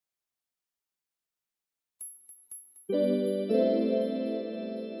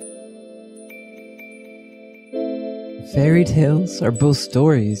Fairy tales are both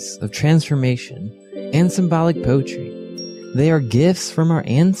stories of transformation and symbolic poetry. They are gifts from our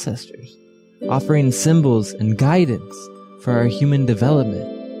ancestors, offering symbols and guidance for our human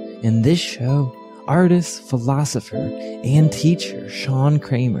development. In this show, artist, philosopher, and teacher Sean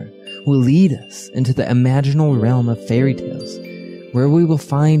Kramer will lead us into the imaginal realm of fairy tales, where we will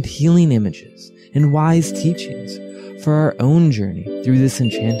find healing images and wise teachings for our own journey through this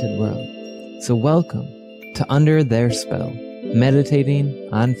enchanted world. So welcome to Under Their Spell,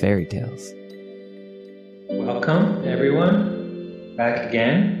 meditating on fairy tales. Welcome, everyone, back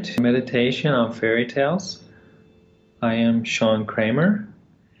again to meditation on fairy tales. I am Sean Kramer,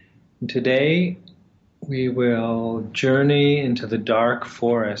 and today we will journey into the dark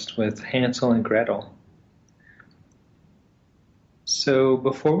forest with Hansel and Gretel. So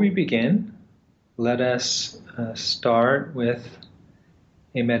before we begin, let us start with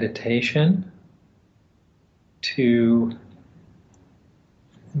a meditation to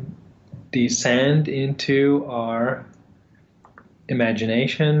descend into our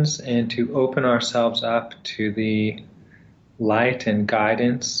imaginations and to open ourselves up to the light and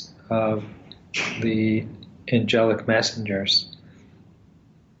guidance of the angelic messengers.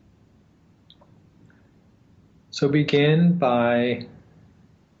 So begin by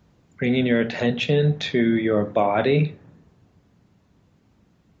bringing your attention to your body.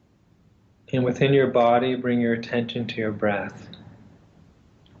 And within your body, bring your attention to your breath.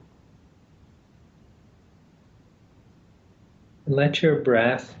 And let your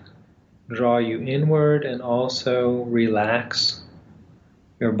breath draw you inward and also relax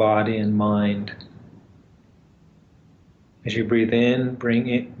your body and mind. As you breathe in,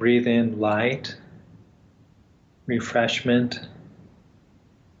 breathe in light, refreshment.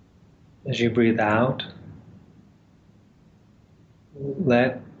 As you breathe out,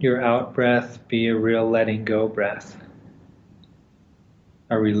 let your out breath be a real letting go breath,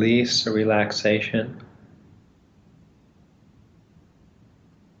 a release, a relaxation.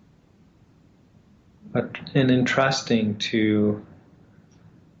 And entrusting to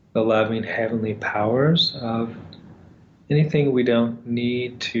the loving heavenly powers of anything we don't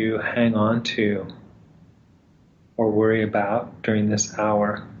need to hang on to or worry about during this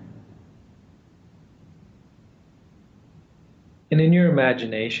hour. And in your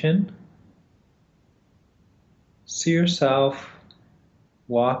imagination, see yourself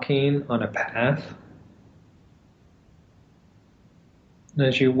walking on a path. And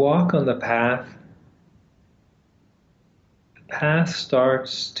as you walk on the path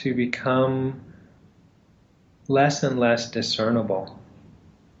starts to become less and less discernible.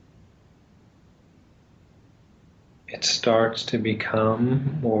 It starts to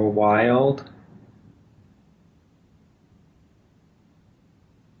become more wild.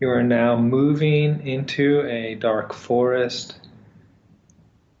 You are now moving into a dark forest,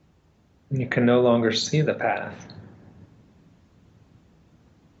 and you can no longer see the path.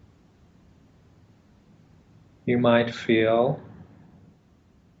 You might feel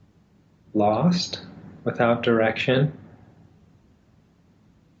lost, without direction.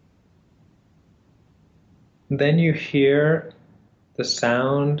 Then you hear the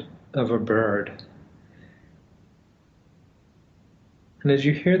sound of a bird. And as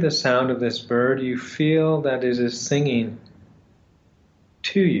you hear the sound of this bird, you feel that it is singing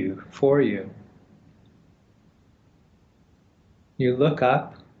to you, for you. You look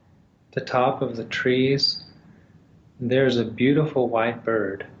up the top of the trees, and there's a beautiful white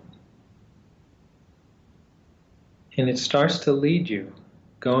bird. And it starts to lead you,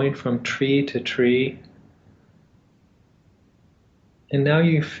 going from tree to tree. And now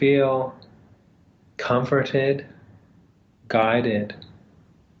you feel comforted, guided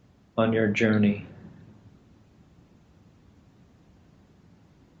on your journey.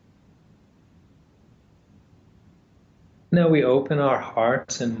 Now we open our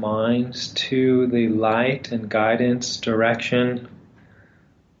hearts and minds to the light and guidance, direction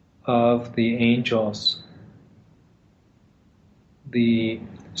of the angels, the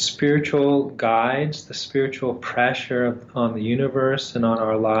spiritual guides, the spiritual pressure on the universe and on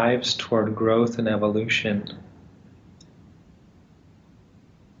our lives toward growth and evolution.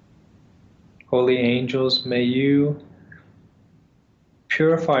 Holy angels, may you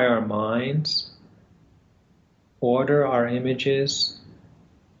purify our minds, order our images,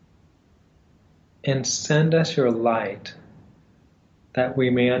 and send us your light that we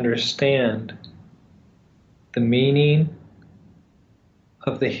may understand the meaning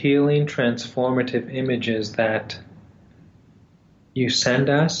of the healing, transformative images that you send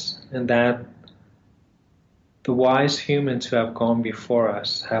us and that the wise humans who have gone before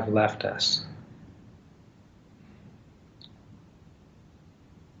us have left us.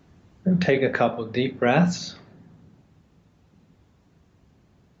 And take a couple deep breaths.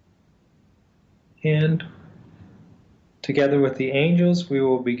 And together with the angels, we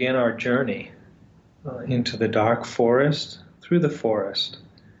will begin our journey into the dark forest, through the forest.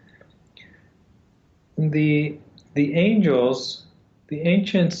 And the angels, the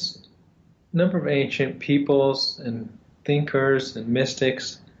ancients, number of ancient peoples and thinkers and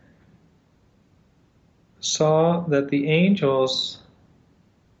mystics saw that the angels'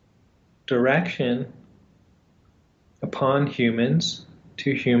 direction upon humans,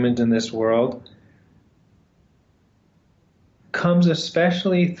 to humans in this world, comes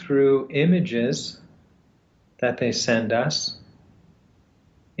especially through images that they send us,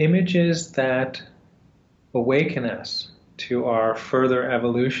 images that awaken us to our further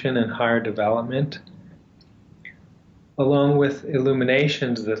evolution and higher development, along with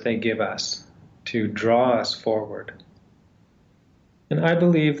illuminations that they give us to draw us forward. And I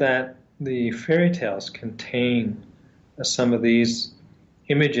believe that the fairy tales contain some of these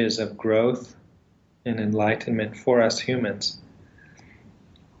images of growth and enlightenment for us humans.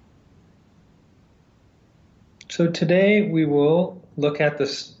 So today we will look at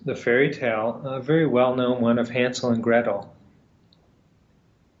the fairy tale, a very well-known one of Hansel and Gretel.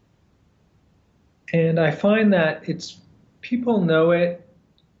 And I find that people know it.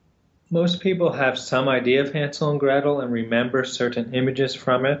 Most people have some idea of Hansel and Gretel and remember certain images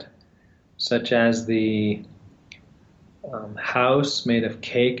from it, such as the house made of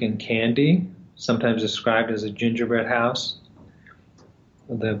cake and candy, sometimes described as a gingerbread house,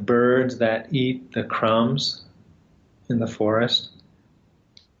 the birds that eat the crumbs in the forest.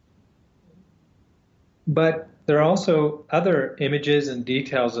 But there are also other images and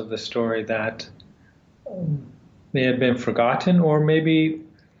details of the story that may have been forgotten or maybe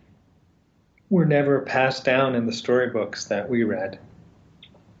were never passed down in the storybooks that we read.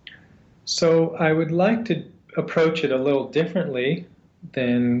 So I would like to approach it a little differently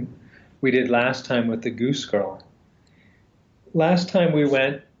than we did last time with the Goose Girl. Last time we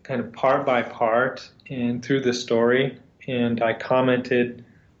went kind of part by part and through the story, and I commented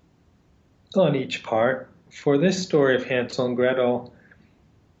on each part. For this story of Hansel and Gretel,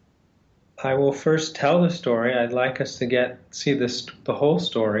 I will first tell the story. I'd like us to see the whole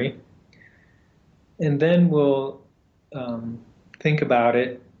story, and then we'll think about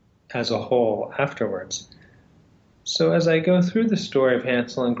it as a whole afterwards. So as I go through the story of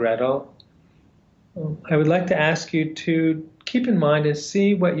Hansel and Gretel, I would like to ask you to keep in mind and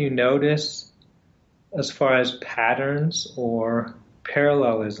see what you notice as far as patterns or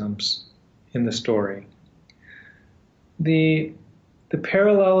parallelisms in the story. The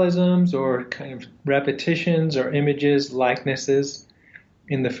parallelisms or kind of repetitions or images, likenesses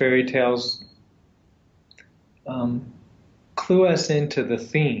in the fairy tales clue us into the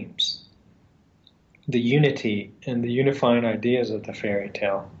themes, the unity and the unifying ideas of the fairy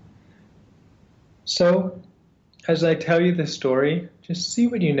tale. So, as I tell you the story, just see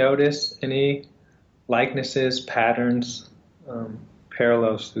what you notice, any likenesses, patterns,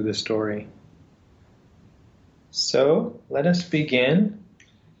 parallels through the story. So, let us begin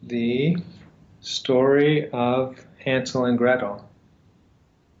the story of Hansel and Gretel.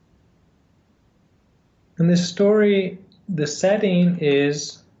 In this story, the setting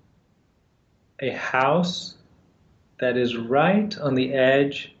is a house that is right on the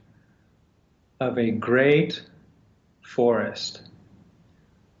edge of a great forest.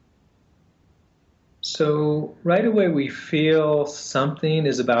 So right away we feel something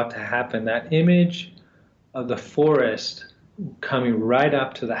is about to happen. That image of the forest coming right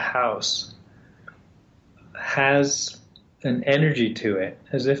up to the house has an energy to it,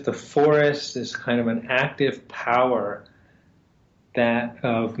 as if the forest is kind of an active power that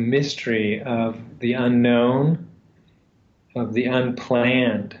of mystery, of the unknown, of the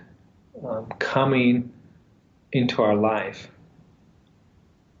unplanned, coming into our life.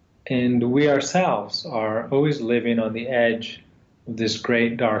 And we ourselves are always living on the edge of this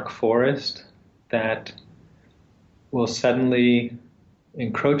great dark forest that will suddenly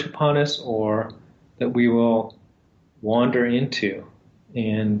encroach upon us or that we will wander into.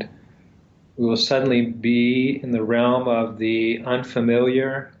 And we will suddenly be in the realm of the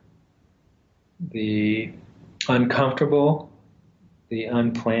unfamiliar, the uncomfortable, the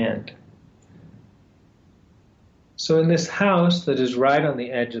unplanned. So in this house that is right on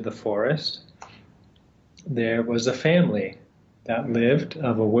the edge of the forest, there was a family that lived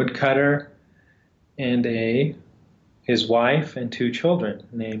of a woodcutter and his wife and two children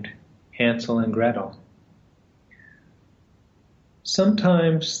named Hansel and Gretel.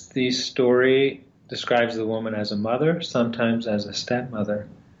 Sometimes the story describes the woman as a mother, sometimes as a stepmother.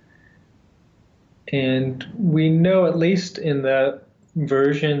 And we know, at least in the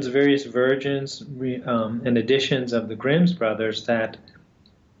versions, various versions and editions of the Grimm's brothers, that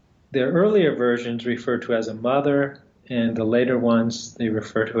their earlier versions refer to as a mother, and the later ones they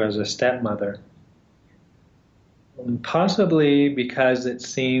refer to as a stepmother. Possibly because it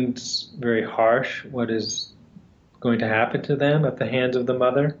seems very harsh what is going to happen to them at the hands of the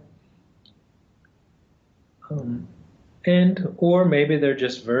mother. And or maybe they're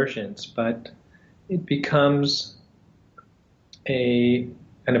just versions, but it becomes a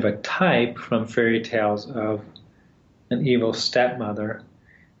kind of a type from fairy tales of an evil stepmother.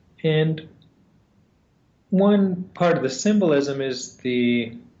 And one part of the symbolism is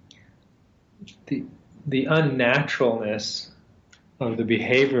the unnaturalness of the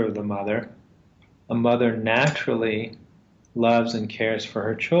behavior of the mother. A mother naturally loves and cares for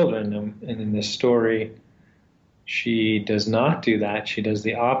her children, and in this story, she does not do that. She does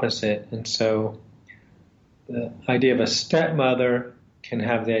the opposite. And so the idea of a stepmother can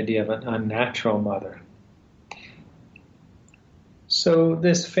have the idea of an unnatural mother. So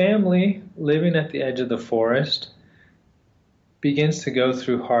this family living at the edge of the forest begins to go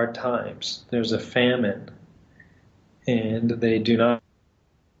through hard times. There's a famine, and they do not.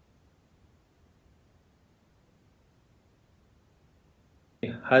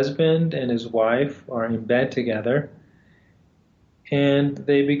 The husband and his wife are in bed together, and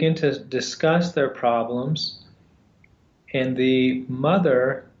they begin to discuss their problems, and the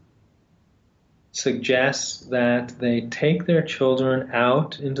mother suggests that they take their children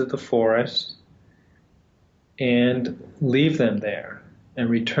out into the forest and leave them there and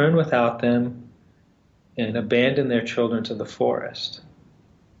return without them and abandon their children to the forest.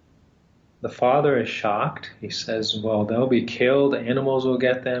 The father is shocked. He says, well, they'll be killed, animals will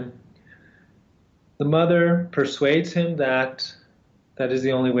get them. The mother persuades him that that is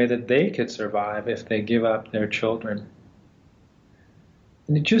the only way that they could survive, if they give up their children.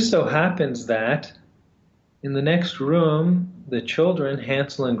 And it just so happens that in the next room, the children,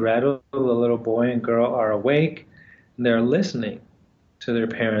 Hansel and Gretel, the little boy and girl, are awake, and they're listening to their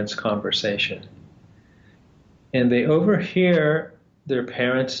parents' conversation. And they overhear their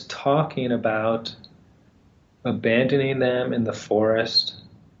parents talking about abandoning them in the forest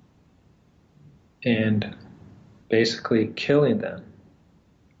and basically killing them.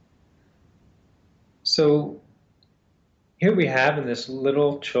 So here we have in this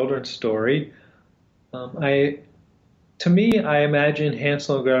little children's story, to me, I imagine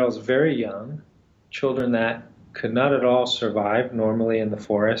Hansel and Gretel as very young, children that could not at all survive normally in the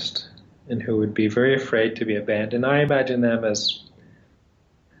forest and who would be very afraid to be abandoned. I imagine them as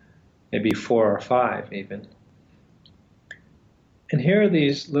maybe 4 or 5 even. And here are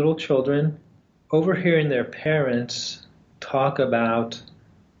these little children overhearing their parents talk about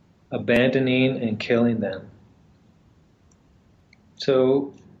abandoning and killing them.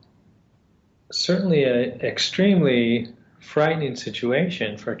 So certainly an extremely frightening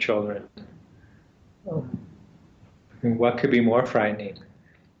situation for children. What could be more frightening?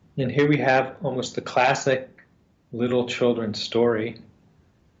 And here we have almost the classic little children's story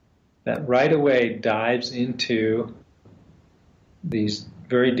that right away dives into these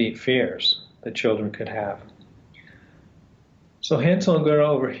very deep fears that children could have. So Hansel and Gretel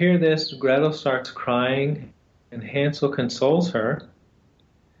overhear this. Gretel starts crying, and Hansel consoles her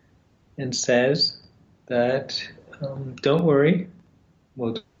and says that, don't worry,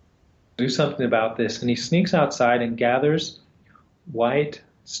 we'll do something about this. And he sneaks outside and gathers white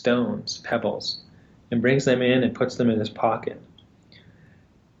stones, pebbles, and brings them in and puts them in his pocket.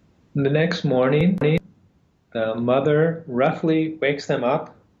 And the next morning, the mother roughly wakes them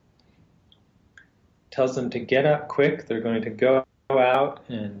up, tells them to get up quick. They're going to go out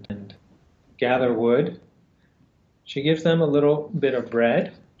and gather wood. She gives them a little bit of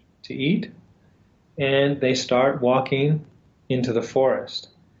bread to eat, and they start walking into the forest.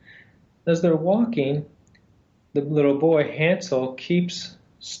 As they're walking, the little boy Hansel keeps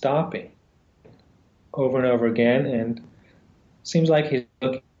stopping over and over again, and seems like he's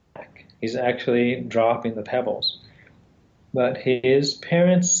looking back. He's actually dropping the pebbles. But his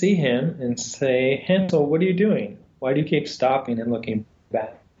parents see him and say, Hansel, what are you doing? Why do you keep stopping and looking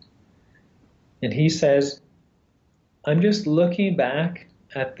back? And he says, I'm just looking back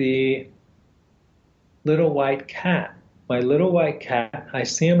at the little white cat. My little white cat, I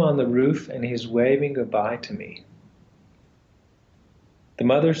see him on the roof and he's waving goodbye to me. The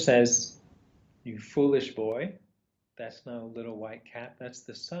mother says, you foolish boy, that's not a little white cat, that's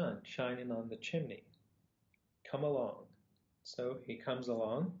the sun shining on the chimney. Come along. So he comes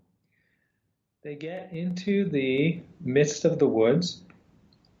along. They get into the midst of the woods.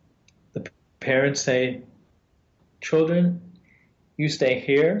 The parents say, "Children, you stay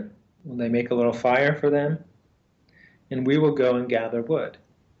here." When they make a little fire for them, and we will go and gather wood.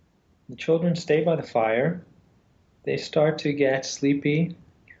 The children stay by the fire. They start to get sleepy,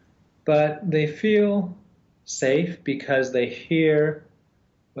 but they feel safe because they hear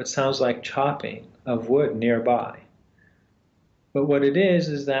what sounds like chopping of wood nearby. But what it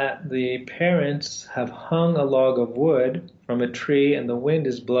is that the parents have hung a log of wood from a tree and the wind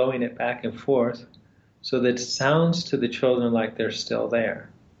is blowing it back and forth so that it sounds to the children like they're still there.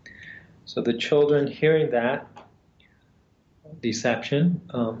 So the children, hearing that deception,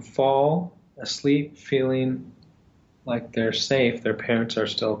 fall asleep feeling like they're safe, their parents are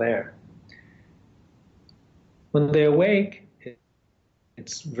still there. When they awake,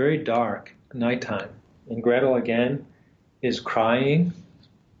 it's very dark, nighttime, and Gretel again is crying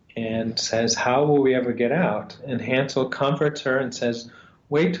and says, "How will we ever get out?" And Hansel comforts her and says,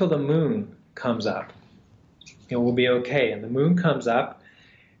 "Wait till the moon comes up. It will be okay." And the moon comes up,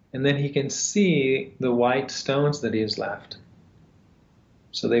 and then he can see the white stones that he has left.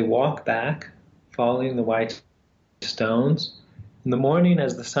 So they walk back, following the white stones. In the morning,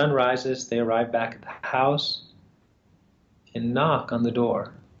 as the sun rises, they arrive back at the house and knock on the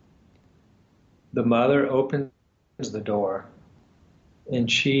door. The mother opens the door,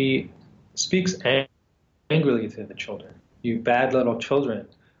 and she speaks angrily to the children. "You bad little children,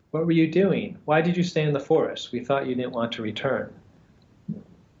 what were you doing? Why did you stay in the forest? We thought you didn't want to return."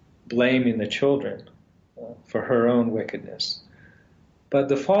 Blaming the children for her own wickedness. But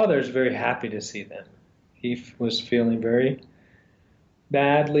the father is very happy to see them. He was feeling very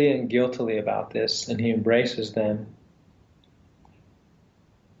badly and guiltily about this, and he embraces them.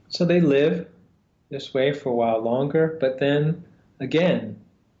 So they live this way for a while longer, but then again,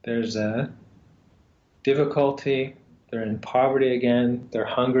 there's a difficulty. They're in poverty again. They're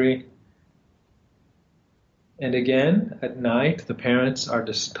hungry. And again, at night, the parents are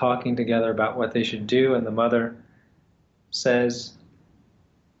just talking together about what they should do, and the mother says,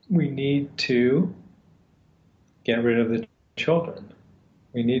 "We need to get rid of the children.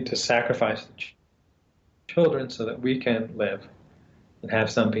 We need to sacrifice the children so that we can live and have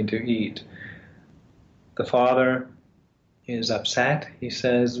something to eat." The father is upset. He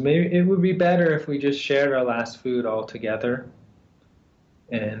says, "Maybe it would be better if we just shared our last food all together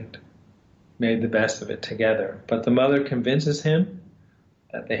and made the best of it together." But the mother convinces him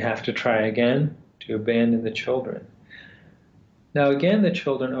that they have to try again to abandon the children. Now again, the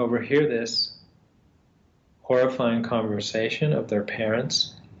children overhear this horrifying conversation of their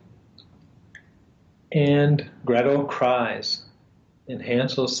parents, and Gretel cries, and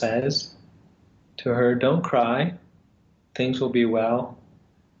Hansel says to her, "Don't cry, things will be well,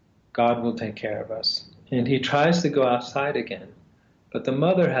 God will take care of us." And he tries to go outside again, but the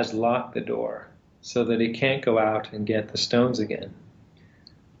mother has locked the door so that he can't go out and get the stones again.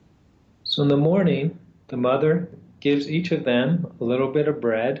 So in the morning, the mother gives each of them a little bit of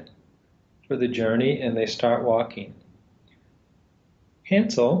bread for the journey, and they start walking.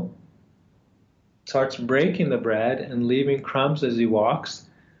 Hansel starts breaking the bread and leaving crumbs as he walks,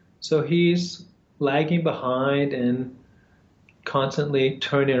 so he's lagging behind and constantly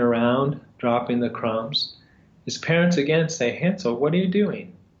turning around, dropping the crumbs. His parents again say, "Hansel, what are you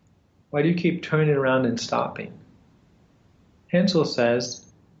doing? Why do you keep turning around and stopping?" Hansel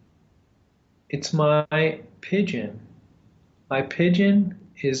says, "It's my pigeon. My pigeon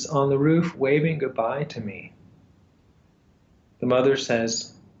is on the roof waving goodbye to me." The mother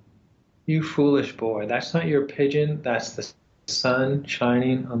says, "You foolish boy, that's not your pigeon, that's the sun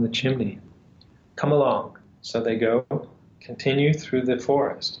shining on the chimney. Come along." So they go, continue through the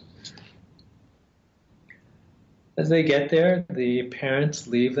forest. As they get there, the parents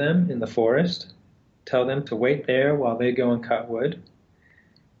leave them in the forest, tell them to wait there while they go and cut wood.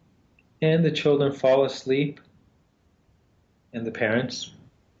 And the children fall asleep, and the parents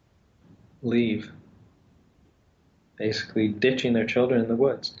leave, basically ditching their children in the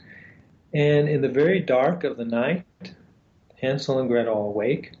woods. And in the very dark of the night, Hansel and Gretel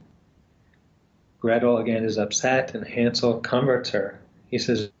awake. Gretel again is upset, and Hansel comforts her. He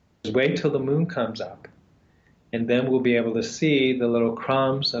says, "Wait till the moon comes up, and then we'll be able to see the little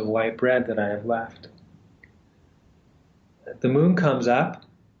crumbs of white bread that I have left." The moon comes up,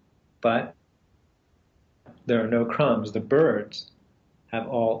 but there are no crumbs. The birds have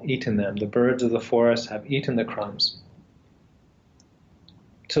all eaten them. The birds of the forest have eaten the crumbs.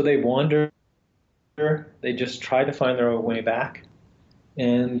 So they wander, they just try to find their own way back,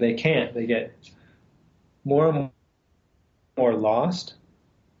 and they can't. They get more and more lost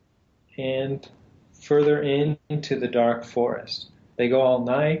and further into the dark forest. They go all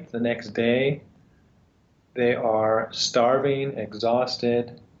night. The next day, they are starving,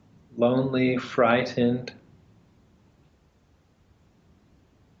 exhausted, lonely, frightened.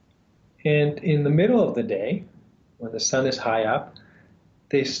 And in the middle of the day, when the sun is high up,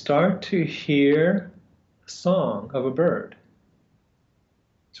 they start to hear a song of a bird.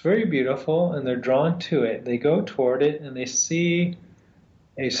 It's very beautiful, and they're drawn to it. They go toward it, and they see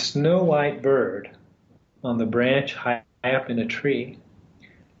a snow white bird on the branch high up in a tree.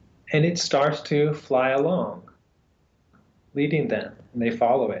 And it starts to fly along, leading them, and they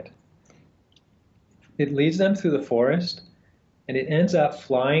follow it. It leads them through the forest, and it ends up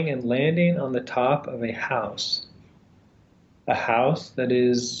flying and landing on the top of a house that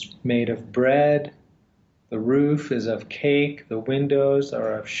is made of bread. The roof is of cake, the windows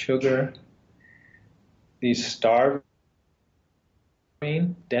are of sugar. These starving,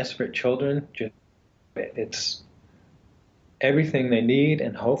 desperate children, it's everything they need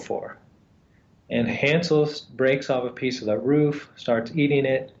and hope for. And Hansel breaks off a piece of the roof, starts eating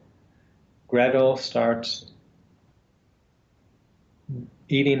it. Gretel starts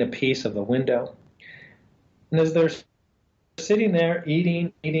eating a piece of the window. And as they're sitting there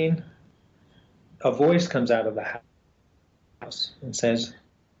eating, a voice comes out of the house and says,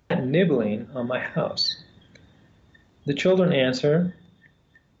 "Nibbling on my house." The children answer,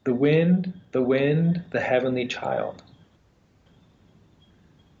 the wind, the heavenly child."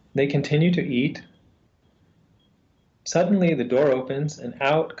 They continue to eat. Suddenly the door opens and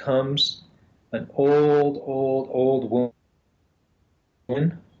out comes an old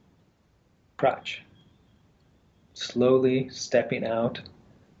woman, crutch, slowly stepping out.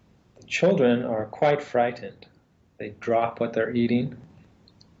 The children are quite frightened. They drop what they're eating.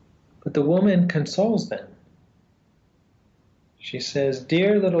 But the woman consoles them. She says,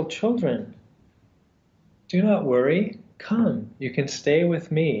 "Dear little children, do not worry. Come, you can stay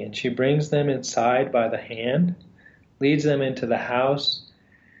with me." And she brings them inside by the hand, leads them into the house,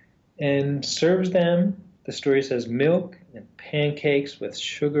 and serves them, the story says, milk and pancakes with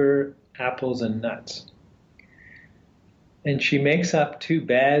sugar, apples, and nuts. And she makes up 2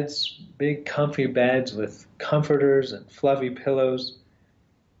 beds, big comfy beds with comforters and fluffy pillows.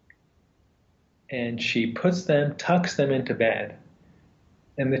 And she tucks them into bed.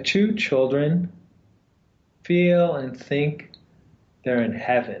 And the 2 children feel and think they're in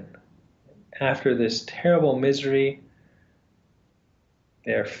heaven. After this terrible misery,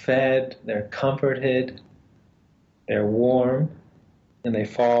 they're fed, they're comforted, they're warm, and they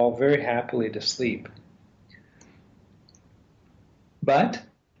fall very happily to sleep. But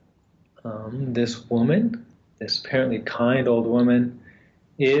this woman, this apparently kind old woman,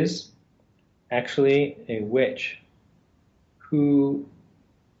 is actually a witch who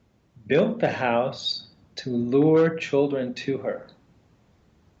built the house to lure children to her.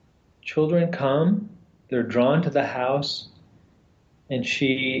 Children come, they're drawn to the house, and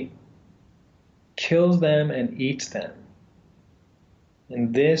she kills them and eats them.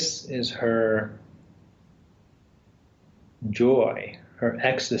 And this is her joy, her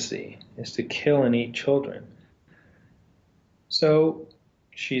ecstasy, is to kill and eat children. So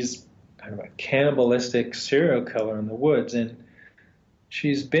she's kind of a cannibalistic serial killer in the woods, and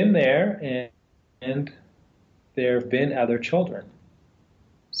she's been there, and there have been other children.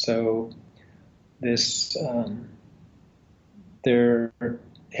 So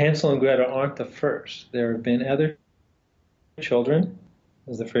Hansel and Gretel aren't the first. There have been other children,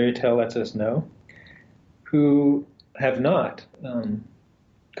 as the fairy tale lets us know, who have not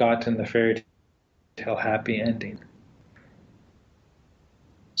gotten the fairy tale happy ending.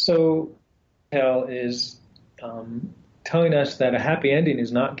 So the tale is telling us that a happy ending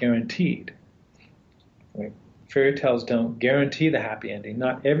is not guaranteed. Right? Fairy tales don't guarantee the happy ending.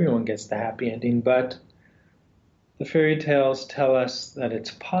 Not everyone gets the happy ending, but the fairy tales tell us that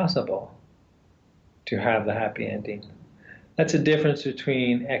it's possible to have the happy ending. That's a difference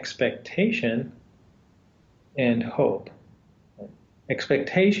between expectation and hope.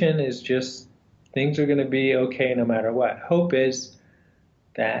 Expectation is just things are going to be okay no matter what. Hope is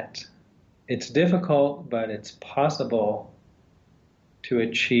that it's difficult, but it's possible to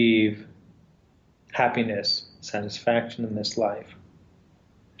achieve happiness, satisfaction in this life.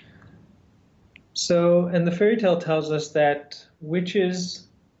 So, and the fairy tale tells us that witches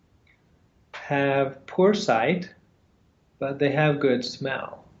have poor sight, but they have good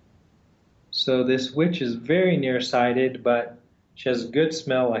smell. So this witch is very nearsighted, but she has good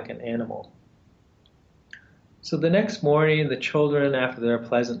smell like an animal. So the next morning, the children, after their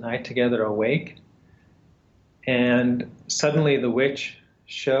pleasant night together, awake, And suddenly the witch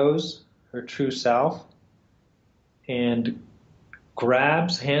shows her true self and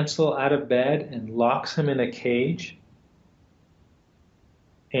grabs Hansel out of bed and locks him in a cage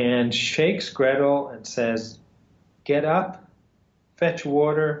and shakes Gretel and says, "Get up, fetch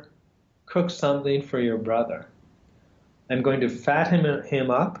water, cook something for your brother. I'm going to fatten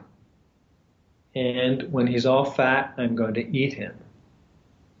him up, and when he's all fat, I'm going to eat him.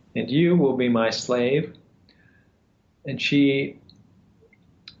 And you will be my slave." And she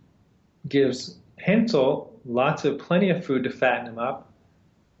gives Hansel plenty of food to fatten him up,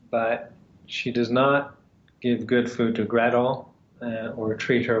 but she does not give good food to Gretel or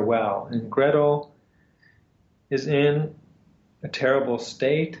treat her well. And Gretel is in a terrible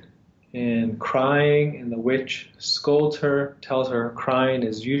state and crying, and the witch scolds her, tells her crying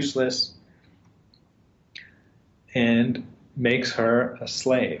is useless, and makes her a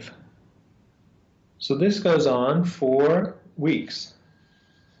slave. So this goes on for weeks.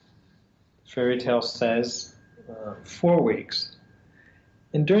 The fairy tale says 4 weeks.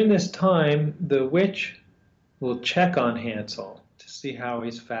 And during this time, the witch will check on Hansel to see how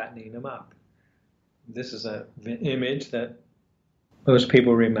he's fattening him up. This is an image that most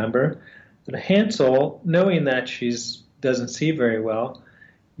people remember. But Hansel, knowing that she doesn't see very well,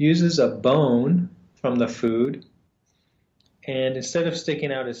 uses a bone from the food, and instead of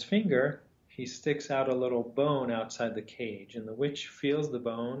sticking out his finger, he sticks out a little bone outside the cage. And the witch feels the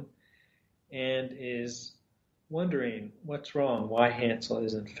bone and is wondering what's wrong, why Hansel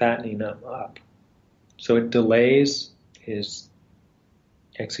isn't fattening him up. So it delays his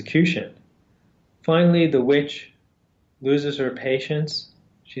execution. Finally, the witch loses her patience.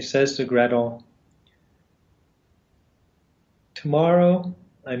 She says to Gretel, "Tomorrow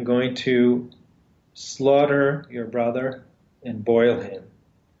I'm going to slaughter your brother and boil him.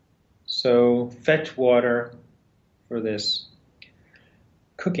 So fetch water for this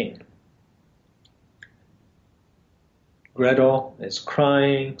cooking." Gretel is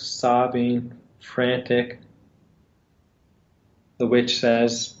crying, sobbing, frantic. The witch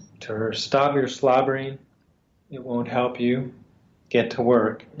says to her, "Stop your slobbering. It won't help you. Get to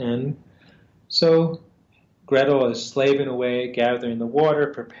work." And so Gretel is slaving away, gathering the water,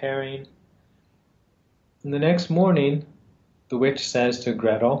 preparing. And the next morning, the witch says to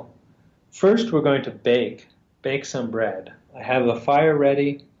Gretel, "First we're going to bake some bread. I have the fire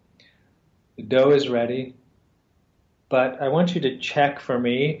ready, the dough is ready, but I want you to check for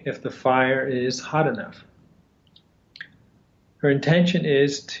me if the fire is hot enough." Her intention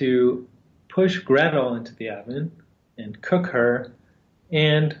is to push Gretel into the oven and cook her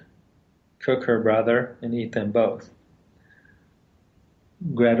and cook her brother and eat them both.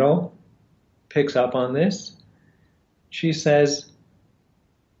 Gretel picks up on this. She says,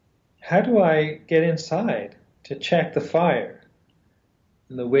 "How do I get inside to check the fire?"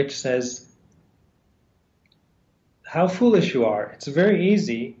 And the witch says, "How foolish you are. It's very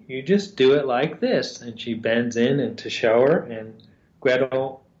easy. You just do it like this." And she bends in and to show her, and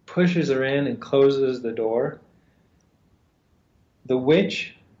Gretel pushes her in and closes the door. The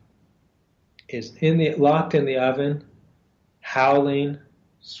witch is locked in the oven, howling,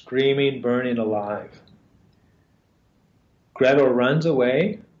 screaming, burning alive. Gretel runs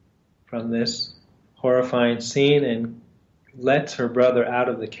away from this horrifying scene and lets her brother out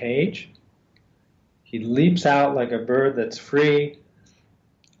of the cage. He leaps out like a bird that's free.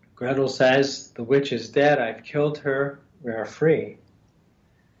 Gretel says, "The witch is dead. I've killed her. We are free."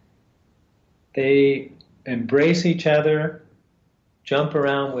 They embrace each other, jump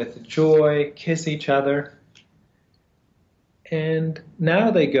around with joy, kiss each other. And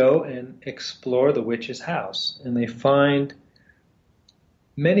now they go and explore the witch's house, and they find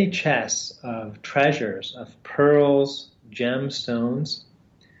many chests of treasures, of pearls, gemstones,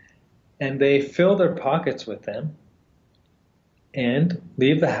 and they fill their pockets with them and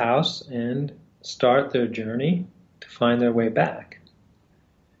leave the house and start their journey to find their way back.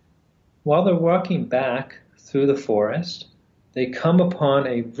 While they're walking back through the forest, they come upon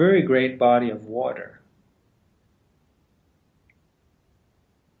a very great body of water.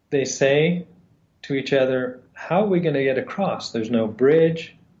 They say to each other, "How are we going to get across? There's no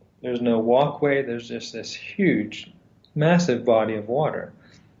bridge, there's no walkway, there's just this huge, massive body of water."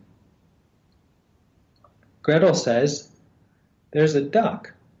 Gretel says, "There's a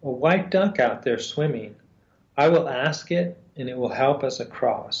duck, a white duck out there swimming. I will ask it and it will help us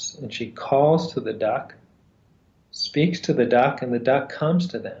across." And she calls to the duck, speaks to the duck, and the duck comes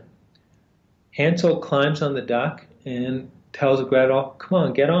to them. Hansel climbs on the duck and tells Gretel, "Come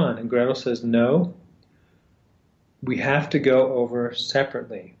on, get on." And Gretel says, "No, we have to go over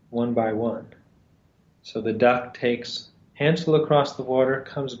separately, one by one." So the duck takes Hansel across the water,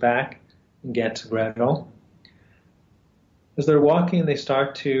 comes back, and gets Gretel. As they're walking, they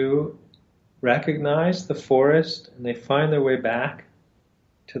start to recognize the forest, and they find their way back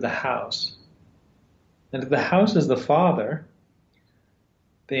to the house. And if the house is the father,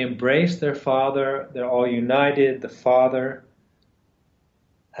 they embrace their father, they're all united. The father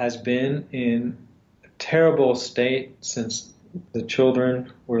has been in a terrible state since the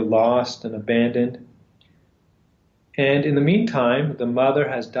children were lost and abandoned. And in the meantime, the mother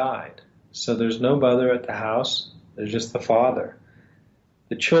has died. So there's no mother at the house, there's just the father.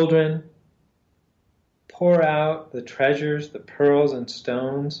 The children pour out the treasures, the pearls and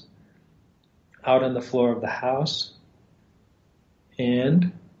stones, out on the floor of the house,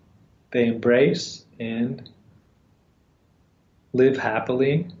 and they embrace and live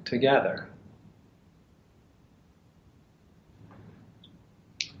happily together.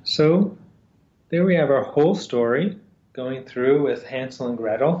 So there we have our whole story going through with Hansel and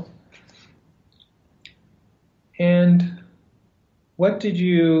Gretel. And what did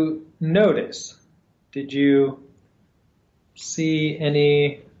you notice? Did you see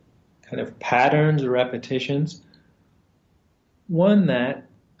any kind of patterns or repetitions? One that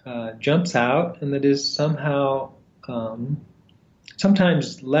jumps out and that is somehow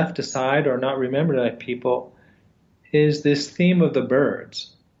sometimes left aside or not remembered by people is this theme of the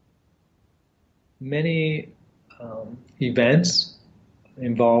birds. Many events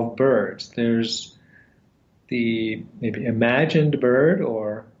involve birds. There's the maybe imagined bird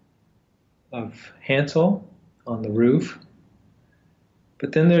or of Hansel on the roof.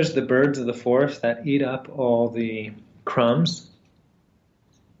 But then there's the birds of the forest that eat up all the crumbs.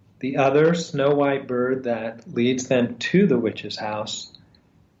 The other snow white bird that leads them to the witch's house.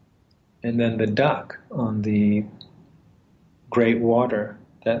 And then the duck on the great water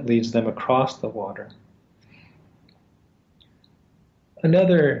that leads them across the water.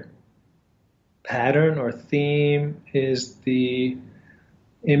 Another pattern or theme is the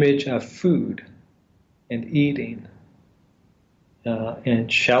image of food and eating,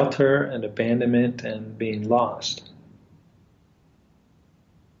 and shelter and abandonment and being lost.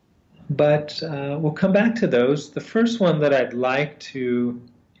 But we'll come back to those. The first one that I'd like to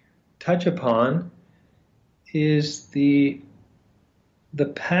touch upon is the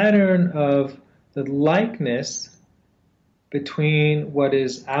pattern of the likeness between what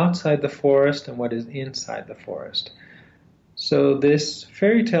is outside the forest and what is inside the forest. So this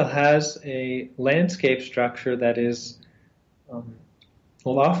fairy tale has a landscape structure that is,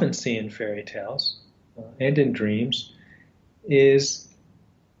 we'll often see in fairy tales and in dreams, is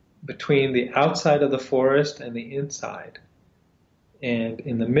between the outside of the forest and the inside. And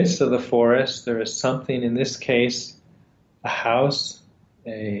in the midst of the forest, there is something, in this case, a house,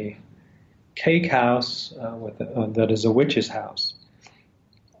 a cake house that is a witch's house.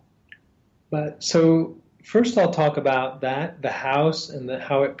 But so first I'll talk about that, the house, and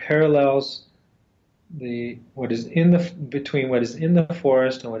how it parallels between what is in the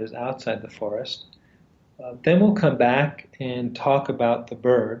forest and what is outside the forest. Then we'll come back and talk about the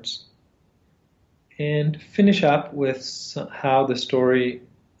birds and finish up with how the story,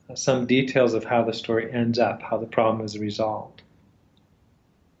 some details of how the story ends up, how the problem is resolved.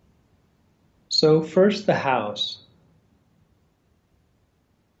 So first, the house.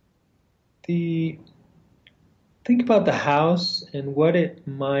 Think about the house and what it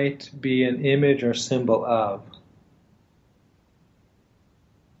might be an image or symbol of.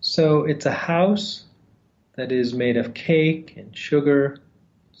 So it's a house that is made of cake and sugar,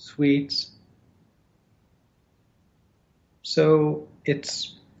 sweets. So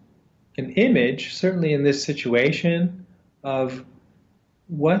it's an image, certainly in this situation, of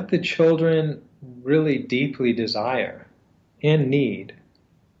what the children really deeply desire and need.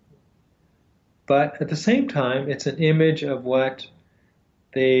 But at the same time, it's an image of what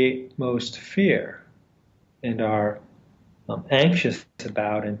they most fear and are anxious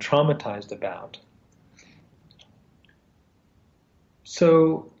about and traumatized about.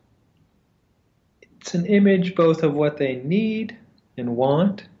 So it's an image both of what they need and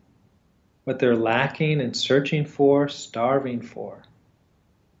want, what they're lacking and searching for, starving for.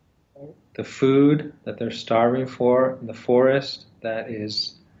 The food that they're starving for in the forest that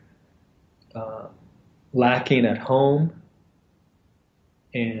is lacking at home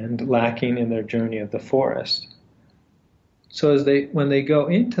and lacking in their journey of the forest. So when they go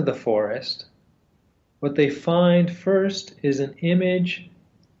into the forest, what they find first is an image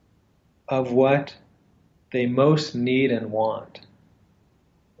of what they most need and want.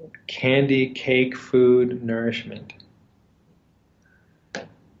 Candy, cake, food, nourishment.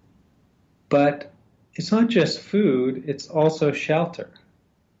 But it's not just food, it's also shelter.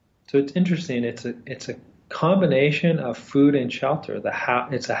 So it's interesting, it's a combination of food and shelter.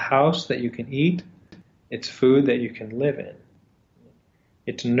 It's a house that you can eat, it's food that you can live in.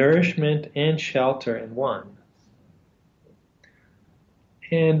 It's nourishment and shelter in one.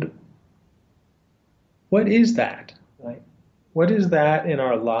 And what is that? Right? What is that in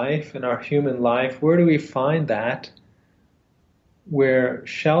our life, in our human life? Where do we find that? Where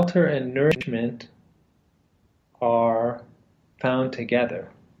shelter and nourishment are found together.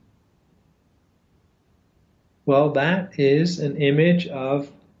 Well, that is an image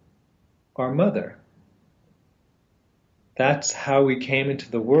of our mother. That's how we came into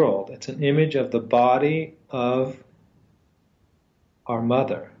the world. It's an image of the body of our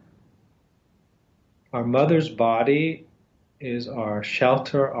mother. Our mother's body is our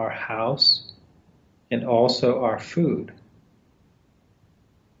shelter, our house, and also our food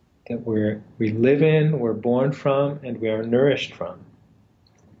that we live in, we're born from, and we are nourished from.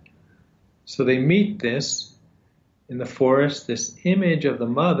 So they meet this in the forest, this image of the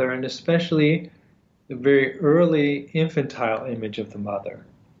mother, and especially the very early infantile image of the mother.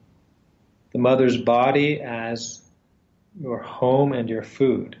 The mother's body as your home and your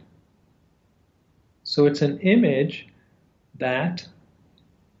food. So it's an image that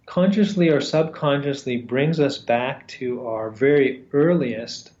consciously or subconsciously brings us back to our very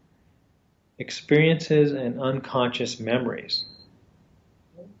earliest experiences and unconscious memories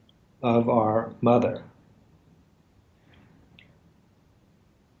of our mother.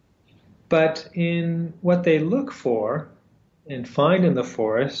 But in what they look for and find in the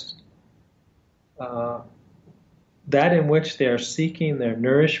forest, that in which they are seeking their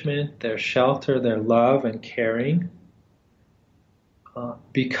nourishment, their shelter, their love and caring,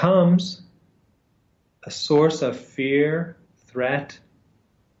 becomes a source of fear, threat,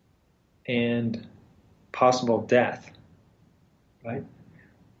 and possible death. Right?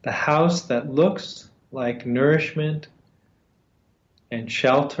 The house that looks like nourishment and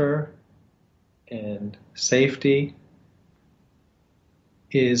shelter and safety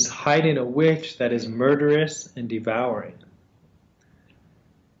is hiding a witch that is murderous and devouring.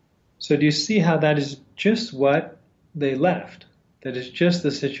 So do you see how that is just what they left? That is just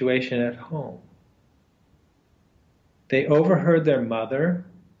the situation at home. They overheard their mother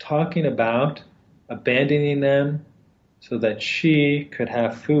talking about abandoning them so that she could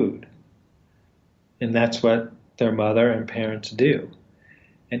have food. And that's what their mother and parents do.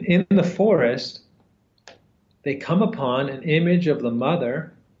 And in the forest, they come upon an image of the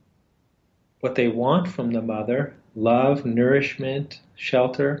mother, what they want from the mother, love, nourishment,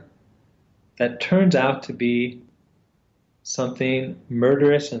 shelter, that turns out to be something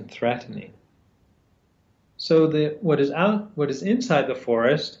murderous and threatening. So what is inside the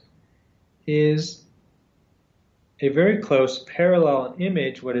forest is a very close parallel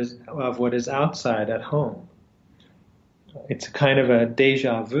image of what is outside at home. It's kind of a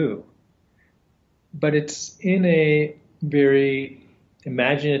déjà vu, but it's in a very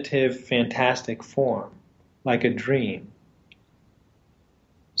imaginative, fantastic form, like a dream.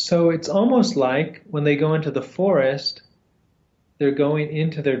 So it's almost like when they go into the forest, they're going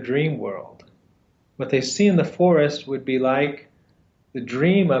into their dream world. What they see in the forest would be like the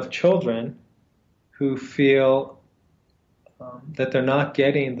dream of children who feel that they're not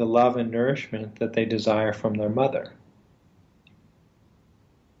getting the love and nourishment that they desire from their mother.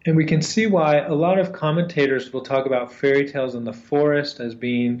 And we can see why a lot of commentators will talk about fairy tales in the forest as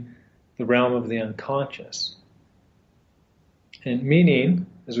being the realm of the unconscious. And meaning,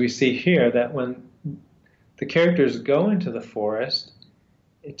 as we see here, that when the characters go into the forest,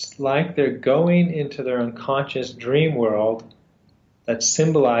 it's like they're going into their unconscious dream world that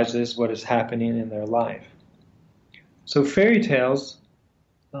symbolizes what is happening in their life. So fairy tales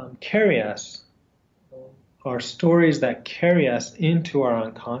carry us, are stories that carry us into our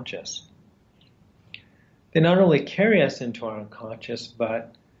unconscious. They not only carry us into our unconscious,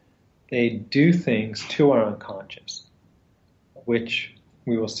 but they do things to our unconscious, which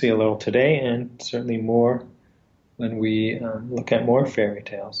we will see a little today and certainly more when we look at more fairy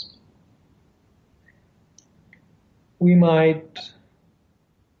tales. We might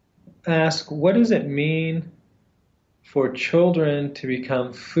ask, what does it mean for children to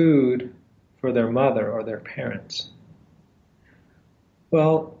become food for their mother or their parents?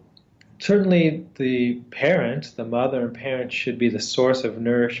 Well, certainly the parents, the mother and parents, should be the source of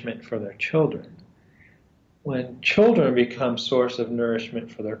nourishment for their children. When children become source of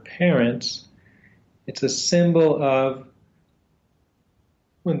nourishment for their parents, it's a symbol of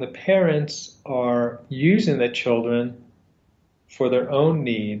when the parents are using the children for their own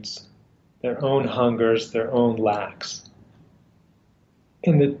needs their own hungers, their own lacks.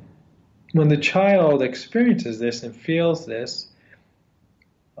 And when the child experiences this and feels this,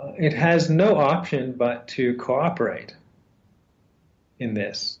 it has no option but to cooperate in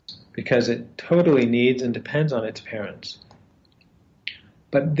this, because it totally needs and depends on its parents.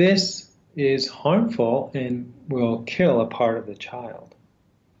 But this is harmful and will kill a part of the child.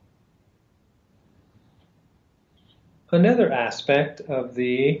 Another aspect of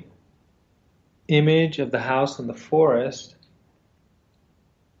the image of the house and the forest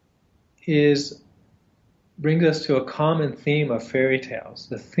brings us to a common theme of fairy tales,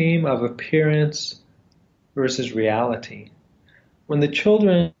 the theme of appearance versus reality. When the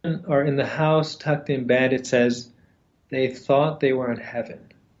children are in the house tucked in bed, it says they thought they were in heaven.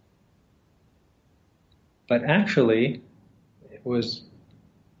 But actually, it was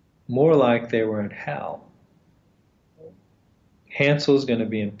more like they were in hell. Hansel's going to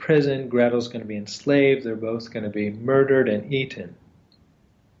be in prison, Gretel's going to be enslaved, they're both going to be murdered and eaten.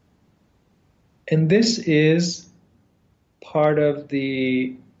 And this is part of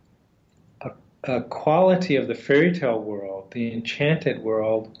the quality of the fairy tale world, the enchanted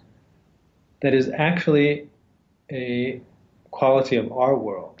world, that is actually a quality of our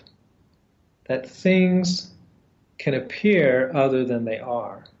world. That things can appear other than they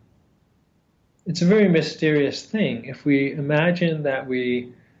are. It's a very mysterious thing. If we imagine that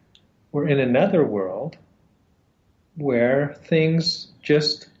we were in another world where things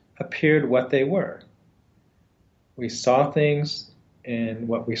just appeared what they were. We saw things, and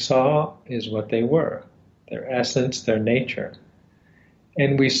what we saw is what they were, their essence, their nature.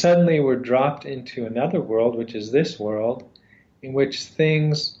 And we suddenly were dropped into another world, which is this world, in which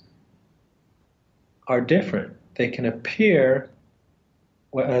things are different. They can appear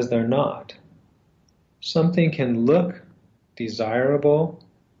as they're not. Something can look desirable,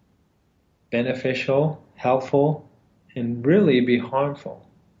 beneficial, helpful, and really be harmful.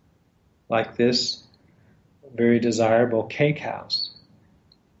 Like this very desirable cake house.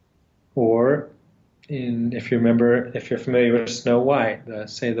 Or, if you're familiar with Snow White,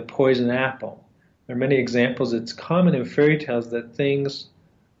 say the poison apple. There are many examples. It's common in fairy tales that things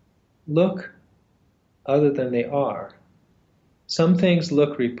look other than they are. Some things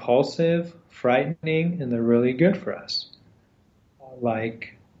look repulsive, frightening, and they're really good for us.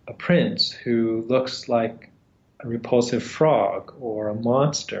 Like a prince who looks like a repulsive frog or a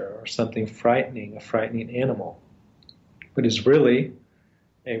monster or something frightening, a frightening animal, but is really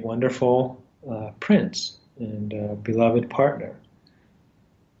a wonderful prince and a beloved partner.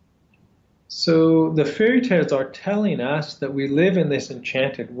 So the fairy tales are telling us that we live in this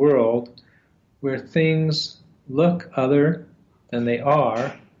enchanted world where things look other than they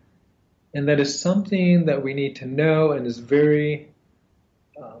are, and that is something that we need to know and is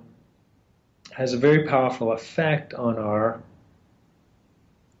has a very powerful effect on our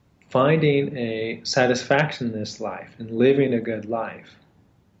finding a satisfaction in this life and living a good life.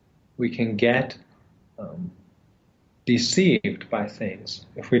 We can get deceived by things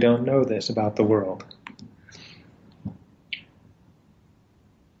if we don't know this about the world.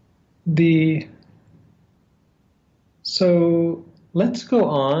 So let's go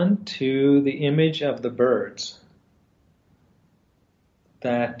on to the image of the birds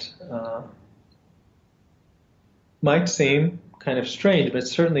that might seem kind of strange, but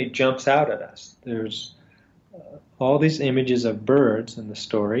certainly jumps out at us. There's all these images of birds in the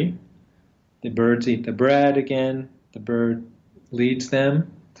story. The birds eat the bread again. The bird leads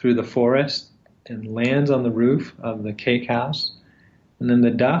them through the forest and lands on the roof of the cake house. And then the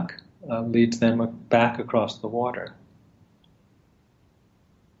duck leads them back across the water.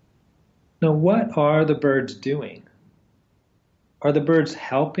 Now, what are the birds doing? Are the birds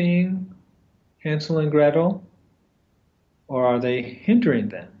helping Hansel and Gretel? Or are they hindering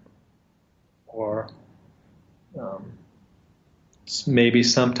them? Or maybe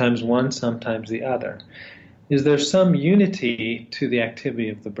sometimes one, sometimes the other. Is there some unity to the activity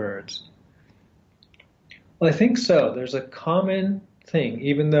of the birds? Well, I think so. There's a common thing,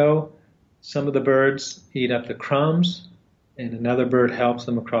 even though some of the birds eat up the crumbs and another bird helps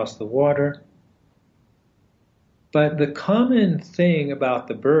them across the water. But the common thing about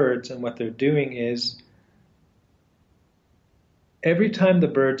the birds and what they're doing is every time the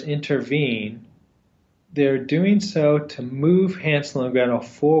birds intervene, they're doing so to move Hansel and Gretel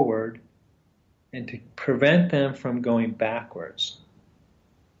forward and to prevent them from going backwards.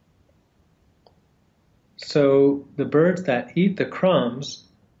 So the birds that eat the crumbs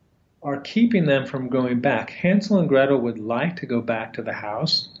are keeping them from going back. Hansel and Gretel would like to go back to the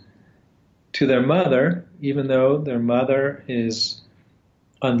house, to their mother, even though their mother is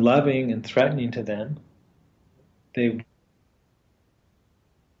unloving and threatening to them. The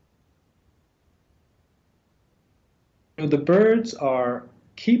birds are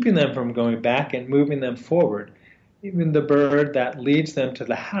keeping them from going back and moving them forward. Even the bird that leads them to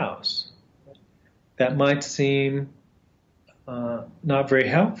the house, that might seem not very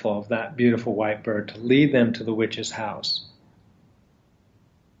helpful of that beautiful white bird to lead them to the witch's house.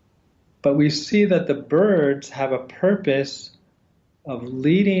 But we see that the birds have a purpose of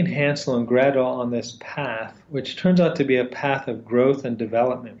leading Hansel and Gretel on this path, which turns out to be a path of growth and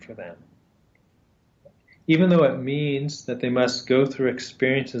development for them. Even though it means that they must go through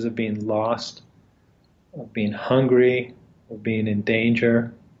experiences of being lost, of being hungry, of being in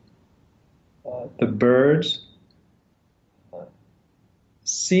danger, the birds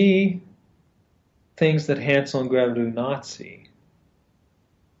see things that Hansel and Gretel do not see.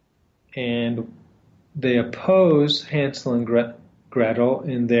 And they oppose Hansel and Gretel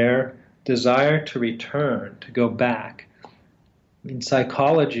in their desire to return, to go back. In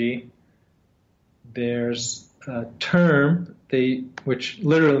psychology, there's a term which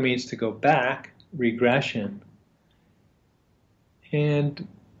literally means to go back, regression. And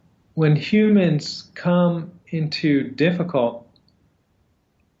when humans come into difficult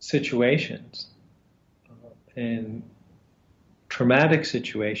situations and traumatic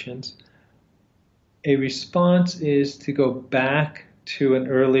situations, a response is to go back to an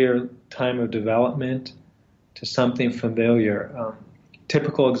earlier time of development, to something familiar.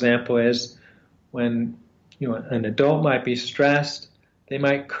 Typical example is when an adult might be stressed, they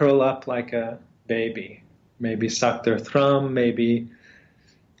might curl up like a baby, maybe suck their thumb, maybe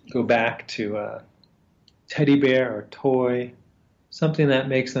go back to a teddy bear or toy, something that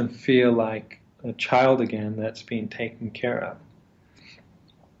makes them feel like a child again that's being taken care of.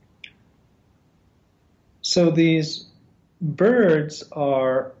 So these birds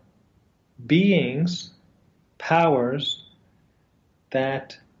are beings, powers,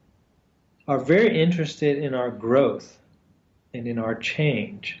 that are very interested in our growth and in our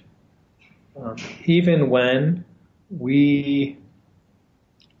change. Even when we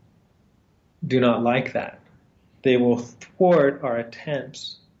do not like that, they will thwart our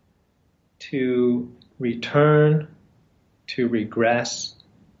attempts to return, to regress,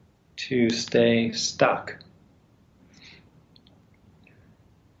 to stay stuck.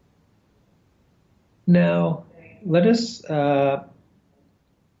 Now, let us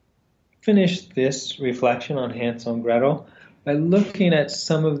finish this reflection on Hansel and Gretel by looking at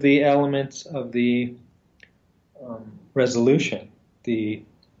some of the elements of the resolution, the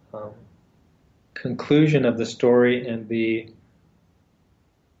conclusion of the story and the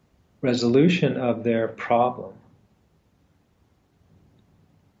resolution of their problem.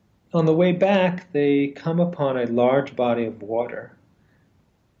 On the way back, they come upon a large body of water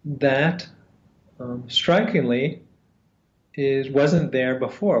that, strikingly, wasn't there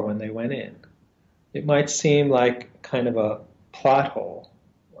before when they went in. It might seem like kind of a plot hole,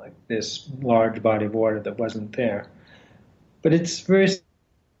 like this large body of water that wasn't there. But it's very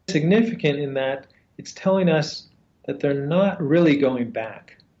significant in that it's telling us that they're not really going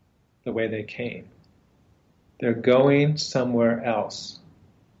back the way they came. They're going somewhere else.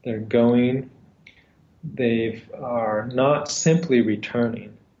 They are not simply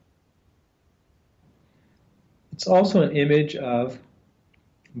returning. It's also an image of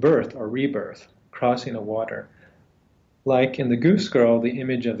birth or rebirth, crossing a water. Like in the Goose Girl, the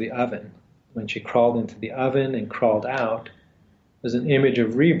image of the oven. When she crawled into the oven and crawled out, was an image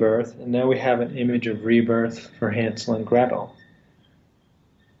of rebirth, and now we have an image of rebirth for Hansel and Gretel.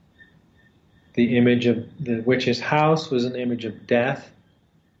 The image of the witch's house was an image of death.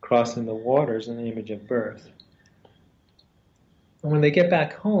 Crossing the waters, an image of birth. And when they get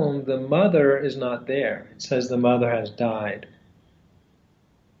back home, the mother is not there. It says the mother has died.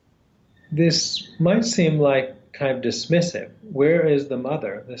 This might seem like kind of dismissive. Where is the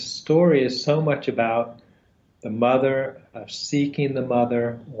mother? The story is so much about the mother, of seeking the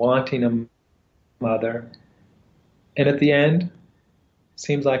mother, wanting a mother. And at the end, it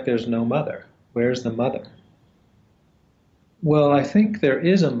seems like there's no mother. Where's the mother? Well, I think there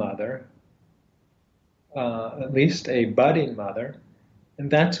is a mother, at least a budding mother, and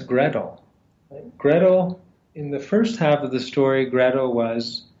that's Gretel. Gretel, in the first half of the story, Gretel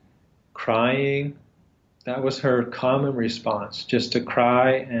was crying. That was her common response, just to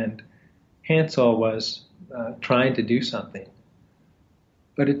cry, and Hansel was trying to do something.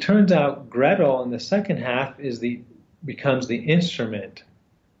 But it turns out Gretel, in the second half, becomes the instrument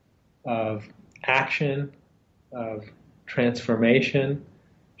of action, of transformation.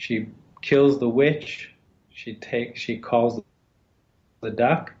 She kills the witch. She calls the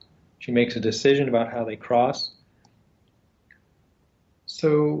duck. She makes a decision about how they cross.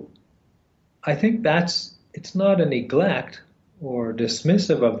 So I think it's not a neglect or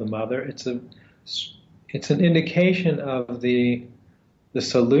dismissive of the mother. It's an indication of the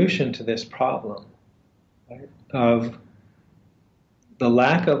solution to this problem, right? Of the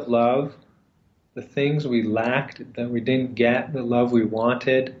lack of love, the things we lacked, that we didn't get, the love we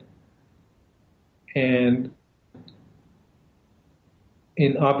wanted, and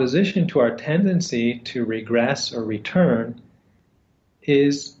in opposition to our tendency to regress or return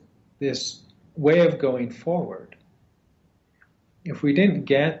is this way of going forward. If we didn't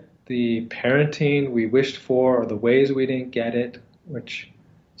get the parenting we wished for, or the ways we didn't get it, which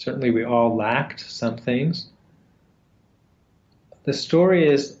certainly we all lacked some things, the story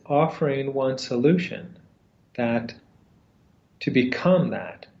is offering one solution, that to become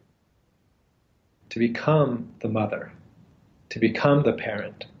the mother, to become the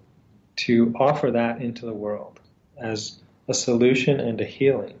parent, to offer that into the world as a solution and a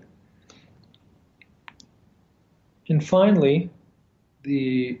healing. And finally,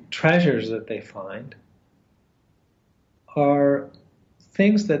 the treasures that they find are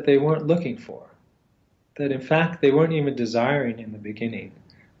things that they weren't looking for, that in fact they weren't even desiring in the beginning.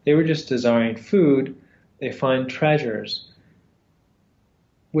 They were just desiring food. They find treasures,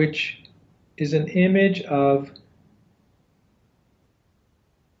 which is an image of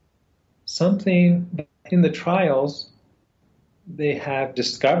something in the trials. They have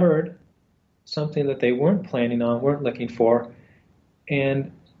discovered something that they weren't planning on, weren't looking for,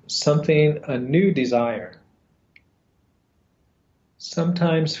 and a new desire.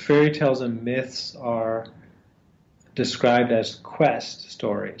 Sometimes fairy tales and myths are described as quest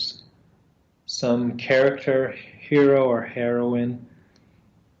stories. Some character, hero or heroine,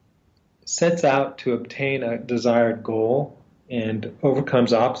 sets out to obtain a desired goal and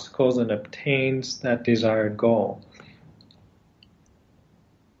overcomes obstacles and obtains that desired goal.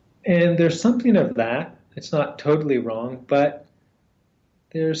 And there's something of that. It's not totally wrong, but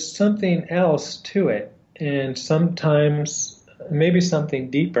there's something else to it, and sometimes maybe something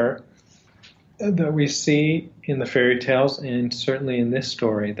deeper that we see in the fairy tales, and certainly in this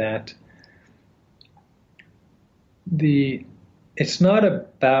story, that it's not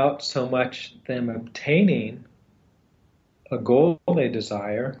about so much them obtaining a goal they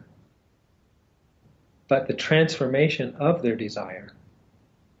desire, but the transformation of their desire.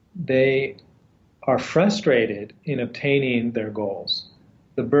 They are frustrated in obtaining their goals.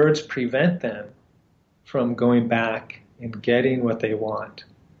 The birds prevent them from going back and getting what they want.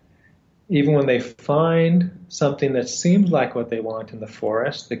 Even when they find something that seems like what they want in the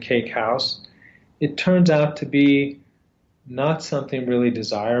forest, the cake house, it turns out to be not something really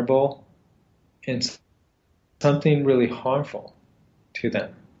desirable and something really harmful to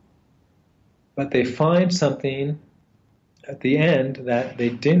them. But they find something at the end that they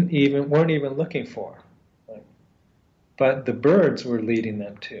weren't even looking for. But the birds were leading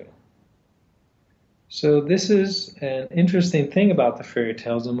them to. So this is an interesting thing about the fairy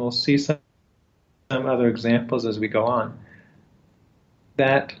tales, and we'll see some other examples as we go on,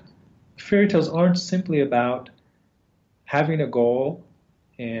 that fairy tales aren't simply about having a goal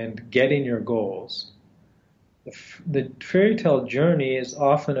and getting your goals. The fairy tale journey is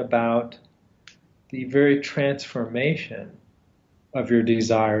often about the very transformation of your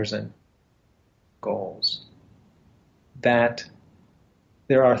desires and goals. That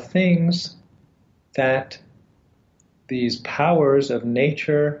there are things that these powers of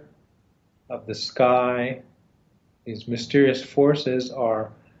nature, of the sky, these mysterious forces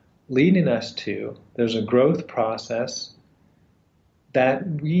are leading us to. There's a growth process that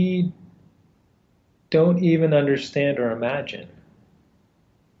we don't even understand or imagine.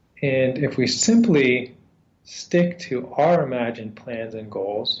 And if we simply stick to our imagined plans and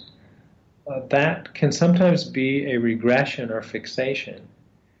goals, that can sometimes be a regression or fixation.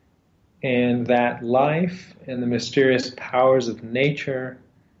 And that life and the mysterious powers of nature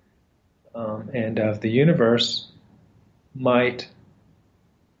and of the universe might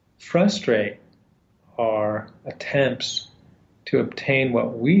frustrate our attempts to obtain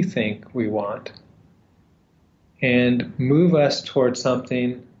what we think we want and move us towards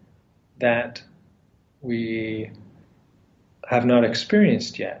something that we have not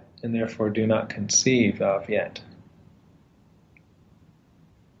experienced yet and therefore do not conceive of yet.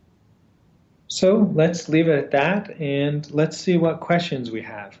 So let's leave it at that, and let's see what questions we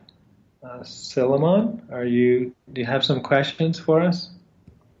have. Silamon, do you have some questions for us?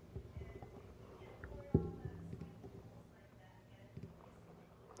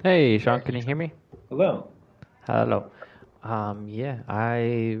 Hey, Sean, can you hear me? Hello. Hello. Yeah,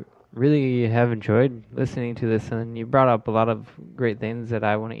 I really have enjoyed listening to this, and you brought up a lot of great things that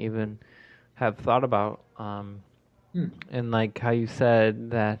I wouldn't even have thought about. Hmm. And like how you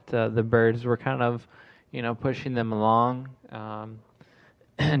said that the birds were kind of, pushing them along,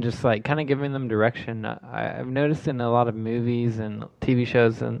 and just like kind of giving them direction. I've noticed in a lot of movies and TV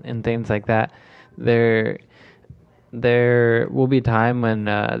shows and things like that, there there will be a time when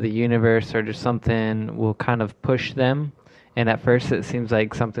the universe or just something will kind of push them, and at first it seems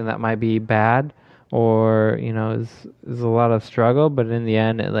like something that might be bad or is a lot of struggle, but in the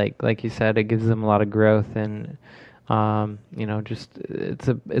end, it, like you said, it gives them a lot of growth and just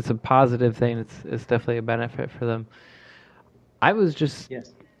it's a positive thing. It's definitely a benefit for them. I was just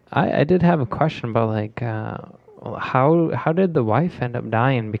Yes. I did have a question about like how did the wife end up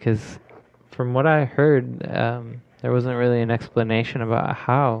dying? Because from what I heard, there wasn't really an explanation about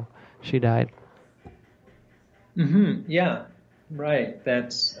how she died. Yeah, right.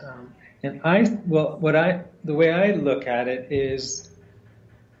 That's and the way I look at it is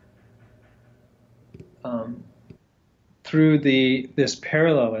um, through the this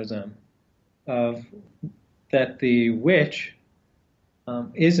parallelism of that the witch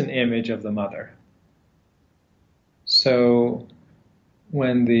is an image of the mother. So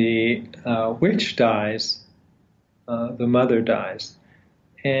when the witch dies, the mother dies,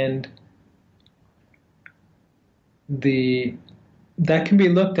 and the that can be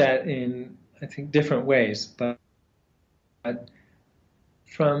looked at in, I think, different ways. But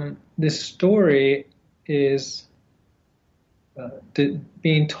from this story is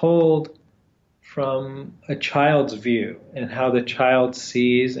being told from a child's view and how the child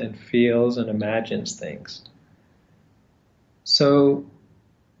sees and feels and imagines things. So,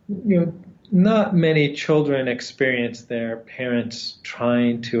 not many children experience their parents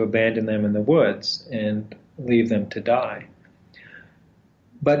trying to abandon them in the woods and leave them to die.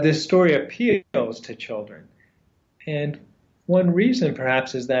 But this story appeals to children. And one reason,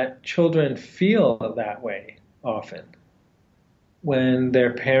 perhaps, is that children feel that way often when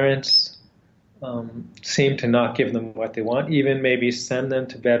their parents seem to not give them what they want, even maybe send them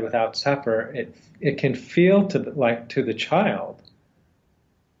to bed without supper. It can feel like to the child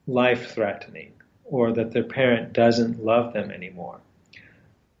life threatening, or that their parent doesn't love them anymore.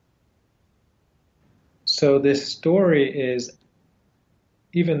 So this story is,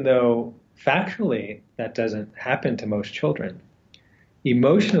 even though factually that doesn't happen to most children,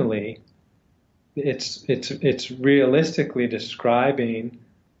 emotionally it's realistically describing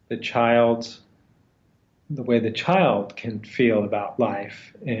the child's the way the child can feel about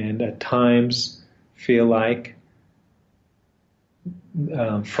life, and at times feel like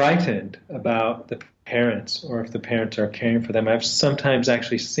frightened about the parents, or if the parents are caring for them. I've sometimes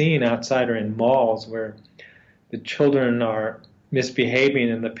actually seen outside or in malls where the children are misbehaving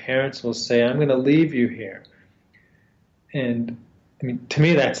and the parents will say, "I'm going to leave you here." And I mean, to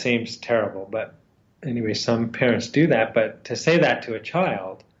me that seems terrible, but anyway, some parents do that. But to say that to a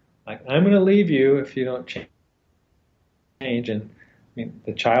child, like, "I'm going to leave you if you don't change," and I mean,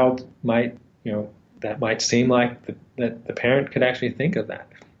 the child might, that might seem like that the parent could actually think of that.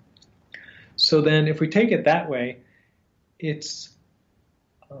 So then, if we take it that way, it's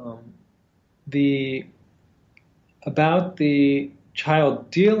um, the about the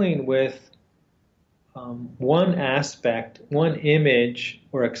child dealing with one aspect, one image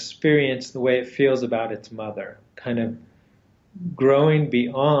or experience, the way it feels about its mother, kind of growing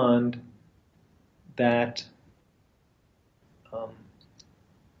beyond that um,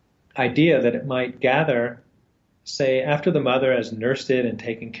 idea that it might gather, say, after the mother has nursed it and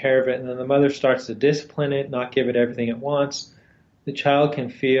taken care of it, and then the mother starts to discipline it, not give it everything it wants. The child can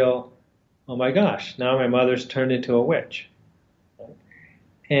feel, "Oh my gosh, now my mother's turned into a witch."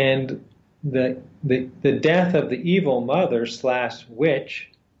 And the death of the evil mother slash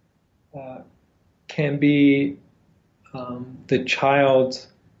witch can be the child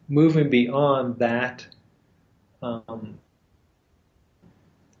moving beyond that um,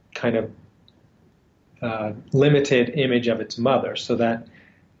 kind of limited image of its mother, so that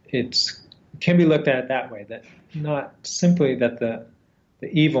it can be looked at that way, that not simply that the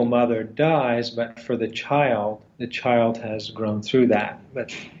evil mother dies, but for the child has grown through that.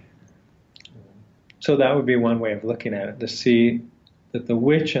 But so that would be one way of looking at it, to see that the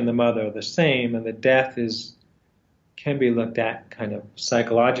witch and the mother are the same, and the death can be looked at kind of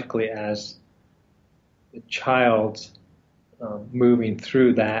psychologically as the child's moving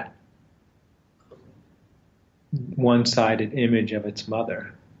through that one-sided image of its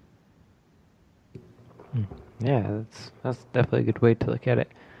mother. Yeah, that's definitely a good way to look at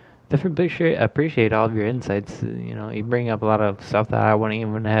it. Definitely appreciate all of your insights. You bring up a lot of stuff that I wouldn't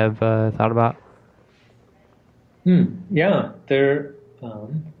even have thought about. Yeah, there.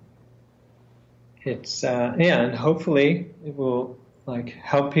 Um, it's yeah, and hopefully it will like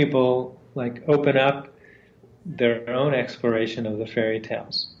help people like open up their own exploration of the fairy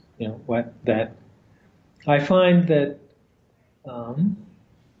tales. What that I find that um,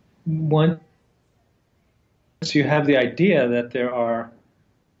 once you have the idea that there are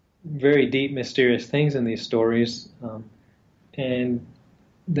very deep, mysterious things in these stories, and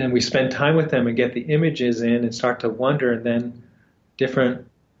then we spend time with them and get the images in and start to wonder, and then different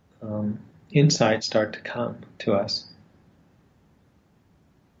um, insights start to come to us.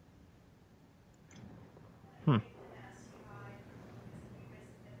 Hmm.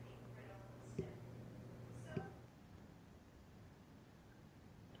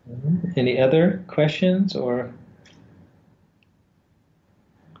 Any other questions or?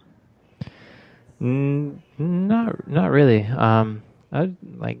 Not really. I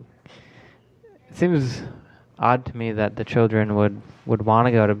like. It seems odd to me that the children would want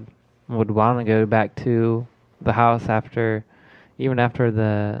to go back to the house even after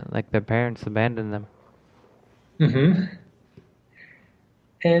their parents abandoned them. Mm-hmm.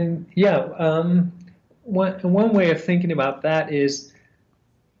 And yeah, one way of thinking about that is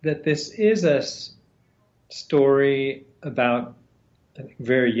that this is a story about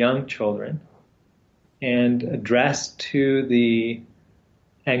very young children and addressed to the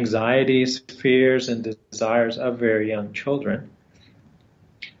anxieties, fears, and desires of very young children.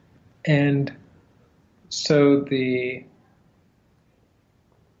 And so the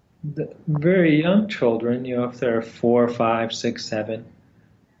very young children, if there are 4, 5, 6, 7,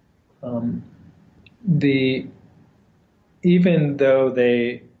 um, the even though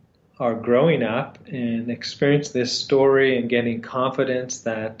they are growing up and experience this story and getting confidence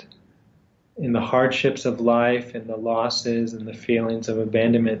that in the hardships of life and the losses and the feelings of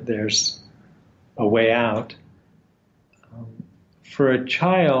abandonment, there's a way out. For a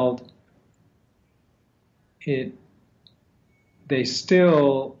child, it they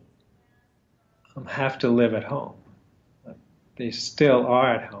still have to live at home. They still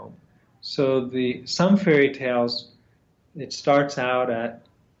are at home. So some fairy tales, it starts out at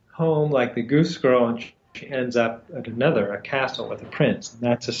home like the goose girl, and she ends up at a castle with a prince. And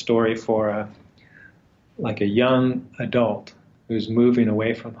that's a story for like a young adult who's moving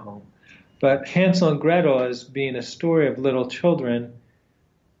away from home. But Hansel and Gretel, as being a story of little children,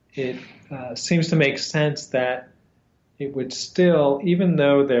 it seems to make sense that it would still, even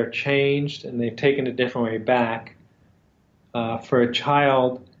though they're changed and they've taken a different way back, for a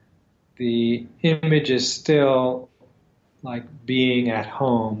child, the image is still like being at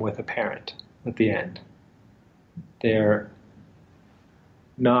home with a parent at the end. They're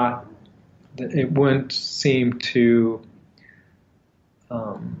not, it wouldn't seem to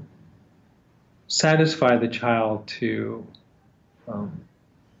satisfy the child to um,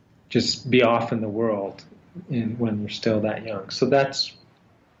 just be off in the world when they're still that young. So that's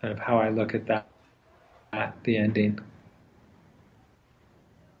kind of how I look at that, at the ending.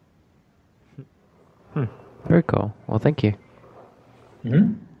 Hmm. Very cool. Well, thank you.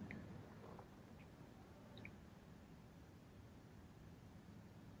 Mm-hmm.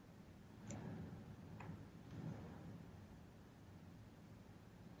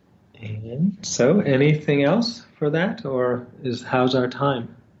 And so, anything else for that, or how's our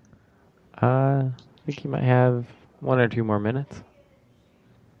time? I think you might have 1 or 2 more minutes.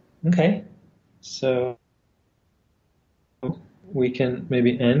 Okay, so we can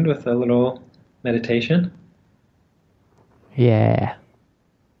maybe end with a little meditation. Yeah.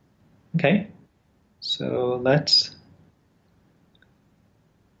 Okay, so let's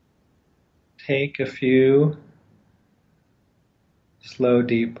take a few slow,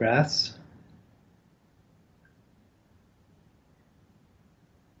 deep breaths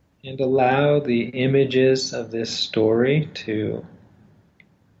and allow the images of this story to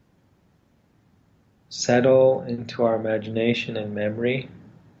settle into our imagination and memory.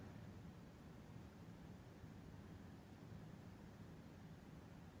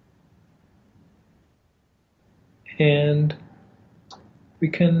 And we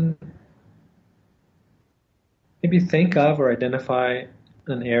can maybe think of or identify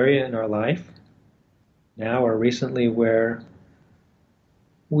an area in our life now or recently where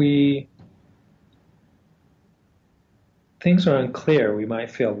we things are unclear. We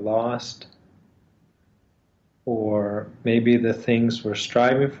might feel lost, or maybe the things we're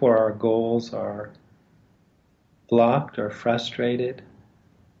striving for, our goals, are blocked or frustrated.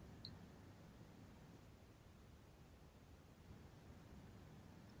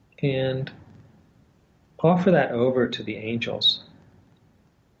 and offer that over to the angels,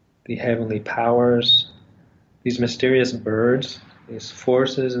 the heavenly powers, these mysterious birds, these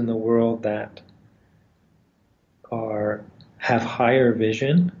forces in the world that have higher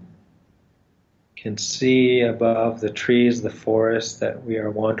vision, can see above the trees, the forests that we are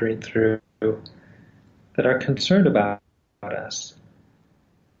wandering through, that are concerned about us,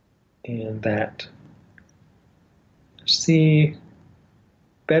 and that see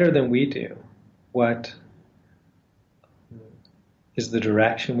better than we do what is the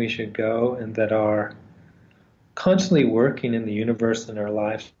direction we should go, and that are constantly working in the universe and our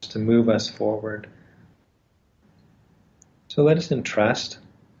lives to move us forward. So let us entrust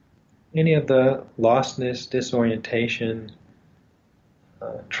any of the lostness, disorientation,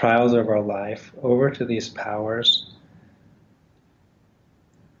 trials of our life over to these powers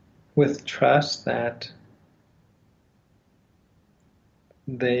with trust that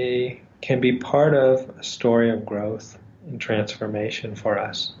they can be part of a story of growth and transformation for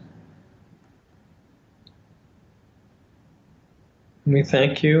us. And we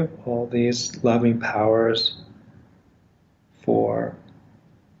thank you, all these loving powers, for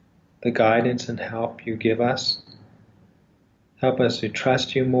the guidance and help you give us. Help us to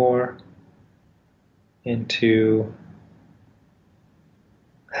trust you more and to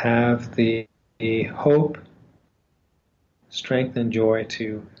have the hope, strength, and joy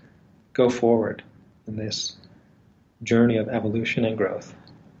to go forward in this journey of evolution and growth.